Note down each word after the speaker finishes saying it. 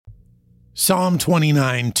Psalm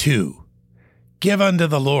 29:2. Give unto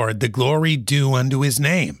the Lord the glory due unto his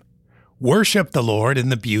name. Worship the Lord in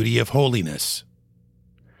the beauty of holiness.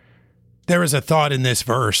 There is a thought in this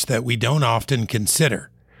verse that we don't often consider.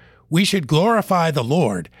 We should glorify the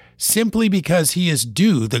Lord simply because he is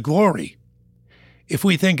due the glory. If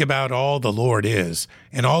we think about all the Lord is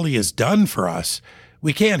and all he has done for us,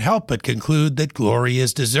 we can't help but conclude that glory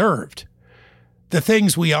is deserved. The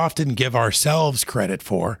things we often give ourselves credit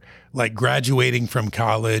for, like graduating from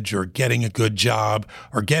college or getting a good job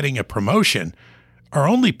or getting a promotion, are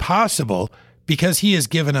only possible because he has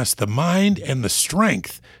given us the mind and the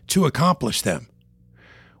strength to accomplish them.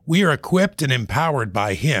 We are equipped and empowered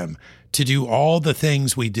by him to do all the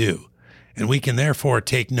things we do, and we can therefore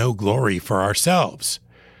take no glory for ourselves.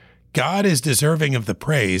 God is deserving of the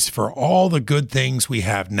praise for all the good things we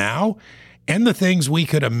have now and the things we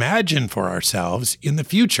could imagine for ourselves in the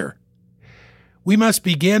future. We must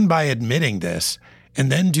begin by admitting this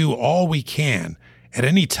and then do all we can, at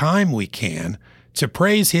any time we can, to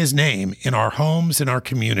praise his name in our homes and our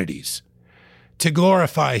communities. To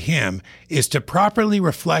glorify him is to properly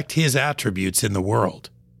reflect his attributes in the world.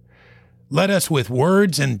 Let us with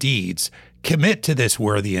words and deeds commit to this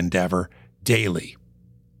worthy endeavor daily.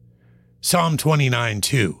 Psalm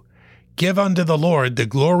 29:2. Give unto the Lord the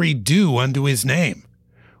glory due unto his name.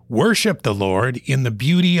 Worship the Lord in the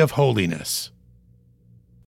beauty of holiness.